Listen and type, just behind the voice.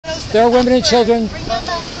their women and children,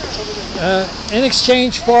 in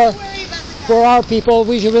exchange for our people,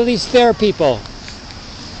 we should release their people.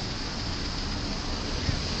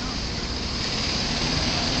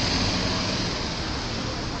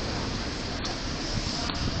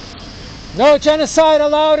 No genocide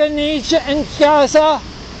allowed in Egypt and Gaza,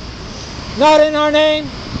 not in our name.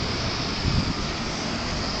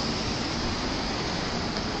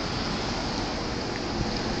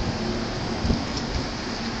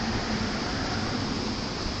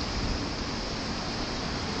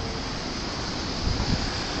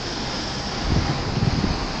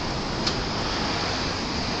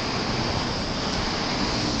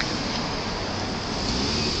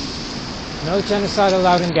 No genocide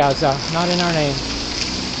allowed in Gaza, not in our name.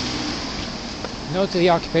 No to the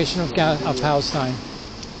occupation of Palestine.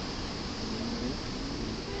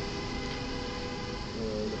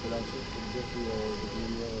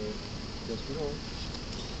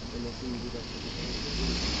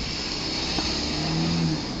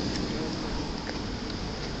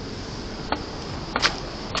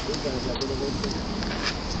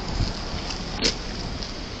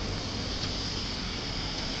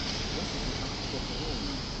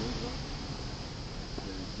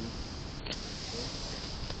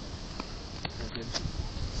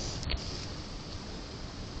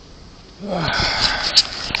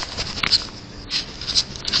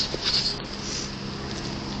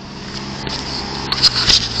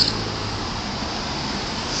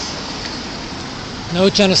 No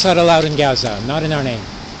genocide allowed in Gaza, not in our name.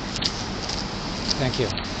 Thank you.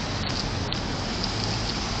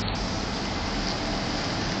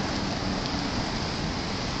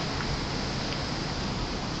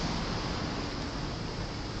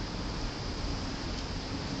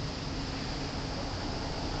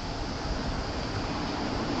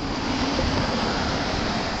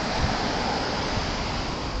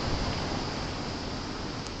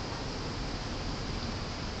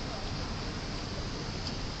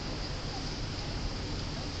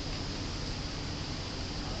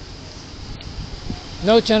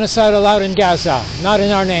 No genocide allowed in Gaza, not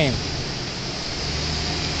in our name.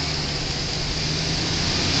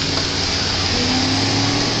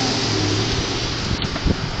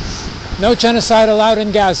 No genocide allowed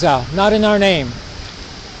in Gaza, not in our name.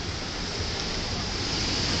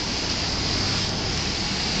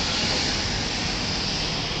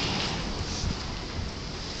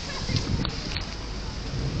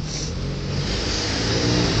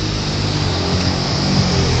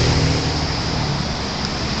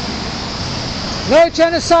 No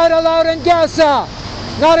genocide allowed in Gaza,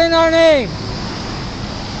 not in our name.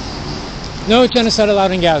 No genocide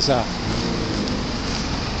allowed in Gaza.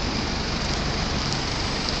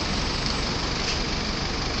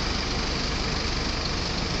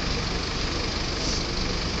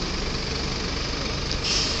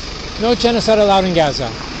 No genocide allowed in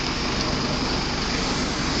Gaza.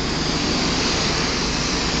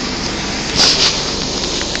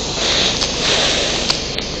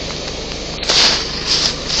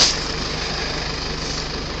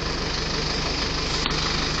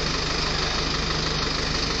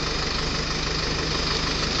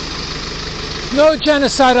 No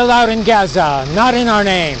genocide allowed in Gaza, not in our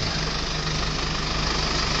name.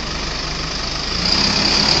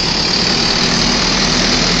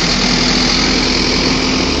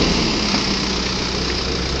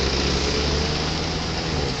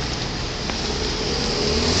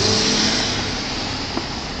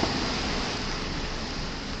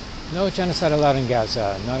 No genocide allowed in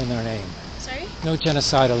Gaza, not in our name. Sorry? No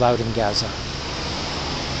genocide allowed in Gaza.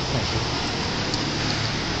 Thank you.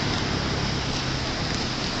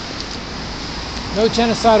 No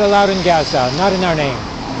genocide allowed in Gaza, not in our name.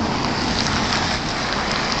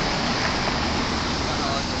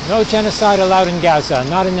 No genocide allowed in Gaza,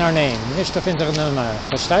 not in our name. Nicht auf unserer Nummer.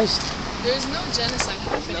 Verstehst? There's no genocide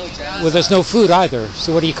happening in Gaza. Well, there's no food either,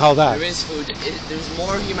 so what do you call that? There is food. There's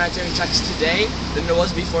more humanitarian checks today than there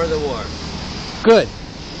was before the war. Good.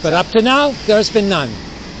 But up to now, there's been none.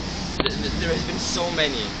 There has been so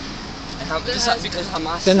many. And because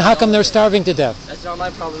Hamas... Then how come they're starving to death? That's not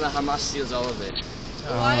my problem that Hamas steals all of it.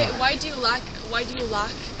 Why do you lack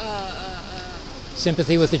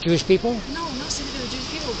sympathy with the Jewish people? No, not sympathy with the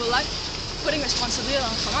Jewish people, but like putting responsibility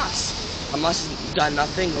on Hamas. Hamas has done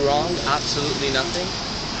nothing wrong, absolutely nothing.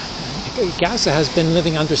 Gaza has been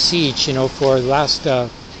living under siege, you know, for the last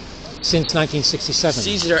since 1967.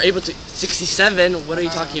 Siege, they're able to 67. What are you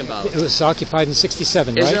talking about? It was occupied in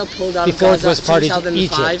 67, Israel right? pulled out Before Gaza, it was part of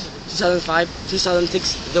 2005, Egypt. 2005,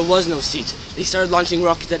 2006. There was no siege. They started launching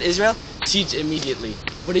rockets at Israel. Siege immediately.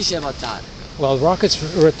 What do you say about that? Well, rockets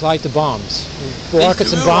reply to bombs. They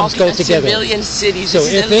Rockets and threw bombs go rockets at together. Civilian cities. So This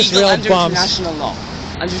is if illegal Israel under bombs- international law.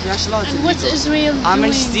 Under international law, it's And what's illegal. Israel doing?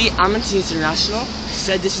 Amnesty International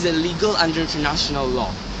said this is illegal under international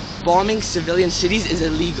law. Bombing civilian cities is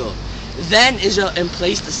illegal. Then Israel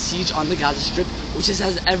emplaced a siege on the Gaza Strip, which it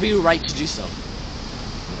has every right to do so.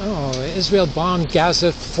 Oh, Israel bombed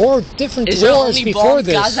Gaza 4 different Israel wars only before bombed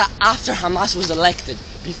this. Gaza after Hamas was elected.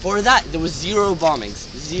 Before that, there was 0 bombings.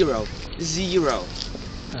 Zero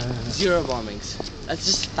bombings. That's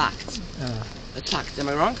just fact. That's fact. Am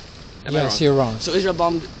I wrong? Am I Yes, wrong? you're wrong. So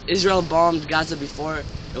Israel bombed Gaza before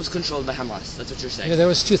it was controlled by Hamas. That's what you're saying. Yeah, there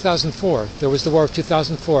was 2004. There was the war of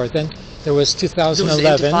 2004. Then there was There was the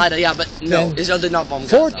 2011. Intifada, yeah, but no, Then Israel did not bomb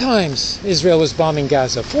 4 Gaza. times Israel was bombing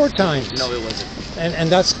Gaza. 4 times. No, it wasn't. And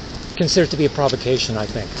that's considered to be a provocation, I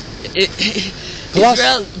think. Plus,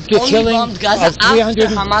 Israel the only killing bombed Gaza of 300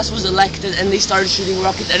 after Hamas was elected and they started shooting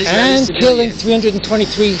rockets at Israeli and killing civilians.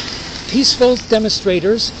 323 peaceful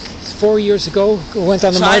demonstrators 4 years ago who went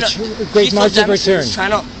on the Trying march, to- Great peaceful March of Return. demonstrators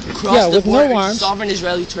trying to cross Yeah, the with no border, arms. sovereign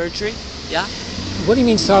Israeli territory. Yeah, What do you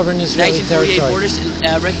mean sovereign Israeli 1948 territory? borders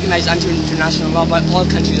recognized under international law by all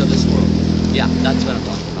countries of this world. Yeah, that's what I'm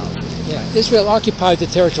talking about. Yeah, Israel occupied the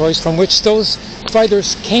territories from which those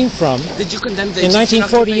fighters came from Did you condemn the in Egyptian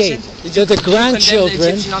 1948. occupation? Did They're the did you condemn grandchildren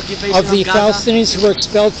Egyptian occupation of the Gaza? Palestinians who were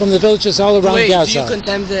expelled from the villages all around Wait, do you Gaza.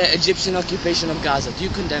 condemn the Egyptian occupation of Gaza? Do you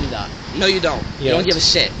condemn that? No, you don't. You Yes. don't give a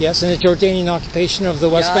shit. Yes, and the Jordanian occupation of the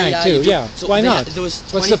West Bank you too. do. Yeah, So why they- not? There was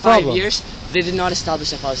What's the 25 problem? years, they did not establish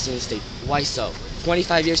a Palestinian state. Why so?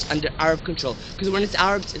 25 years under Arab control. Because when it's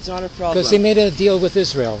Arabs, it's not a problem. Because they made a deal with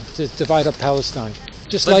Israel to divide up Palestine.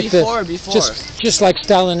 Just But like before. just like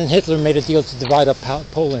Stalin and Hitler made a deal to divide up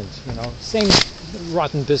Poland. You know, same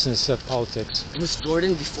rotten business of politics. Was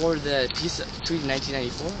Jordan before the peace treaty in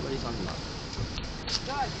 1994? What are you talking about?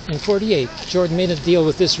 In '48, Jordan made a deal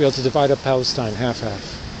with Israel to divide up Palestine half-half.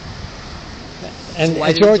 And, So why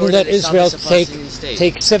and didn't Jordan let Jordan Israel establish a Palestinian state?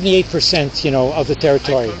 take 78%, you know, of the I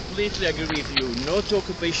territory. completely agree with you. Not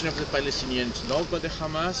occupation of the Palestinians, not by the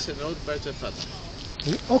Hamas, and not by the Fatah.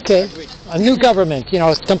 Okay, a new government, you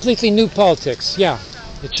know, completely new politics. Yeah,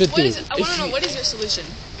 it should What be. is it? I want to know, what is your solution?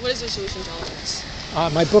 What is your solution to all of this?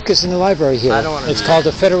 My book is in the library here. I don't wanna It's read called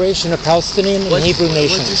A Federation of Palestinian and Hebrew What's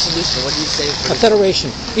your Nations. solution? What do you say for A federation.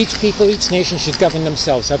 Each people, each nation should govern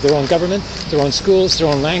themselves, have their own government, their own schools, their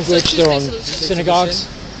own language, their own two-state synagogues.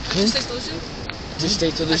 Two-state solution?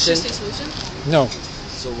 two-state A solution? two-state solution? No,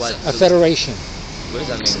 So what? a federation. What does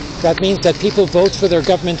that mean? That means that people vote for their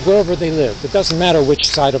government wherever they live. It doesn't matter which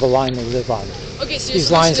side of a line they live on. Okay, so These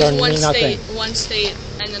your lines solution are is mean one state,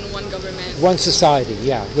 and then one government. One society,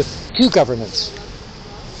 yeah, with 2 governments.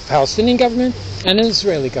 Palestinian government and an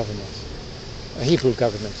Israeli government. A Hebrew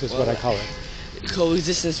government is what I call it.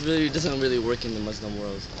 Coexistence really doesn't really work in the Muslim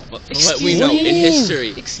world. But what Excuse we know me? in history.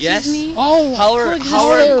 Excuse Yes? me? All How are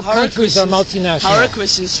Arab countries are multinational. How are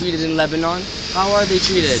Christians treated in Lebanon? How are they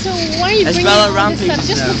treated? So why are you As bringing Bella all this Rampage up?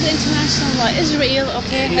 Just now. look at international law. Israel,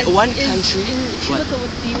 okay, In has, one is- country- if you what? look at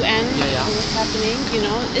what the UN Yeah. and what's happening, you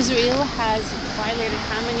know, Israel has violated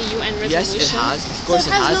how many UN Yes, resolutions? it has. Of course so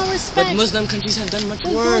it has. no But respect. Muslim countries have done much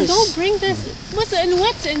Well, worse. don't bring this.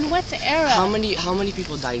 In what era? How many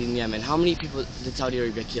people died in Yemen? How many people did Saudi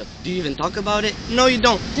Arabia kill? Do you even talk about it? No, you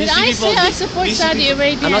don't. Did You see I people- say I support you see Saudi people-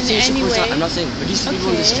 Arabia I'm not in saying you any support Saudi- way? I'm not saying, but you see people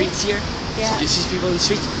in the Okay. streets here. Yeah. You see people in the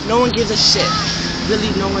streets. No one gives a shit. Really,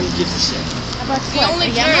 no one gives a shit. About We what? only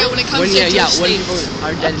Yemen? care when it comes When to yeah, Jewish when states. people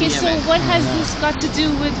are dead Okay, in so Yemen. what has this got to do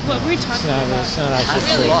with what we're talking No, about? it's not It has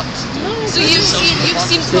actually. a lot to do. No, So it's you've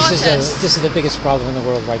seen protests. This is the biggest problem in the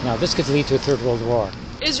world right now. This could lead to a 3rd World War.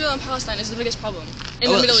 Israel and Palestine is the biggest problem in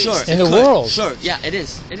Oh, the Middle sure, East. In it the could. world. Sure, yeah, it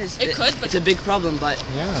is. It is. It could, but- it's a big problem. But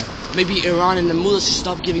Yeah. maybe Iran and the mullahs should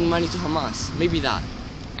stop giving money to Hamas. Maybe that.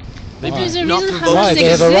 Maybe There's a not reason provoke- Why? Hamas They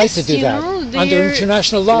have a right to exists, do you that. know, Under they're-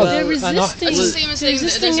 international law. They're and resisting. It's the same as saying that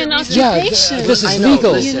resisting there's an a reason- Yeah, occupation. this is I know,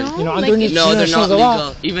 legal. listen. You know, Like under it's- No, they're international not law.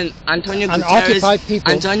 legal. Even Antonio And occupied Guterres,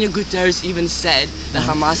 people. Antonio Guterres even said that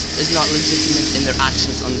Hamas is not legitimate in their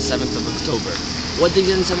actions on the 7th of October. What they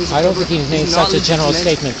did on 7th of I don't October think he made is not such a general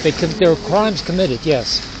legitimate. statement. There were crimes committed,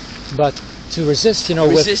 yes, but to resist, you know,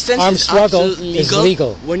 with Resistance armed is struggle absolutely is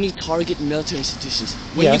legal. when you target military institutions.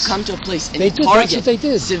 When Yes. you come to a place and They you did, that's target what they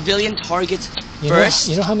did. civilian targets You know, first.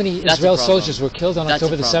 you know how many that's a Israel problem. soldiers were killed on That's a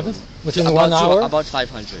October the problem. 7th? Within about 1 hour? About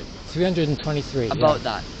 500. 323. About yeah.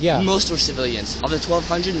 that. Yeah. Most were civilians. Of the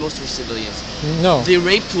 1,200, most were civilians. No. They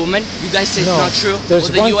raped women. You guys say No. it's not true. There's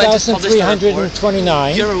Well, the UN just published a report.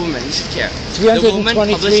 1,329. You're a woman. You should care.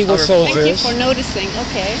 323 were Thank you soldiers. for noticing.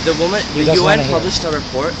 Okay. The woman, You the just UN wanna hear. published a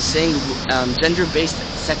report saying gender-based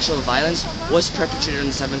sexual violence was perpetrated on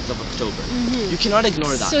the 7th of October. You cannot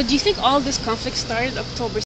ignore that. So do you think all this conflict started October